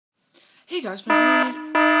Hey guys, my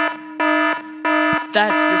name.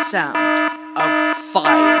 That's the sound of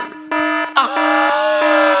fire.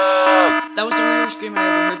 Ah! That was the weirdest scream I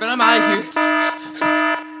ever heard, but I'm out of here.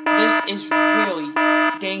 This is really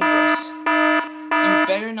dangerous. You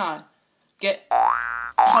better not get.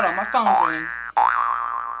 Hold on, my phone's ringing.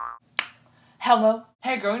 Hello?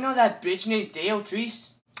 Hey girl, you know that bitch named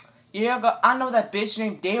Deotrice? Yeah, girl, I know that bitch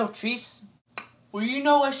named Deotrice. Well, you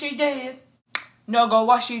know what she did? No, girl,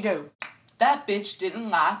 what she do? That bitch didn't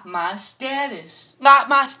like my status. Like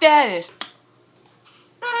my status.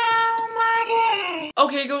 Oh my god.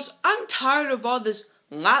 Okay, girls, I'm tired of all this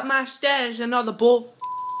like my status and all the bull.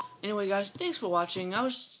 Anyway, guys, thanks for watching. I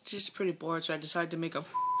was just pretty bored, so I decided to make a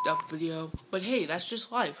up video. But hey, that's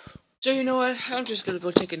just life. So you know what? I'm just gonna go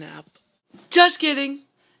take a nap. Just kidding.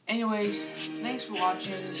 Anyways, thanks for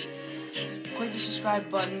watching. Click the subscribe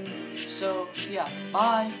button. So, yeah,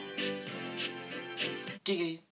 bye. Giggity.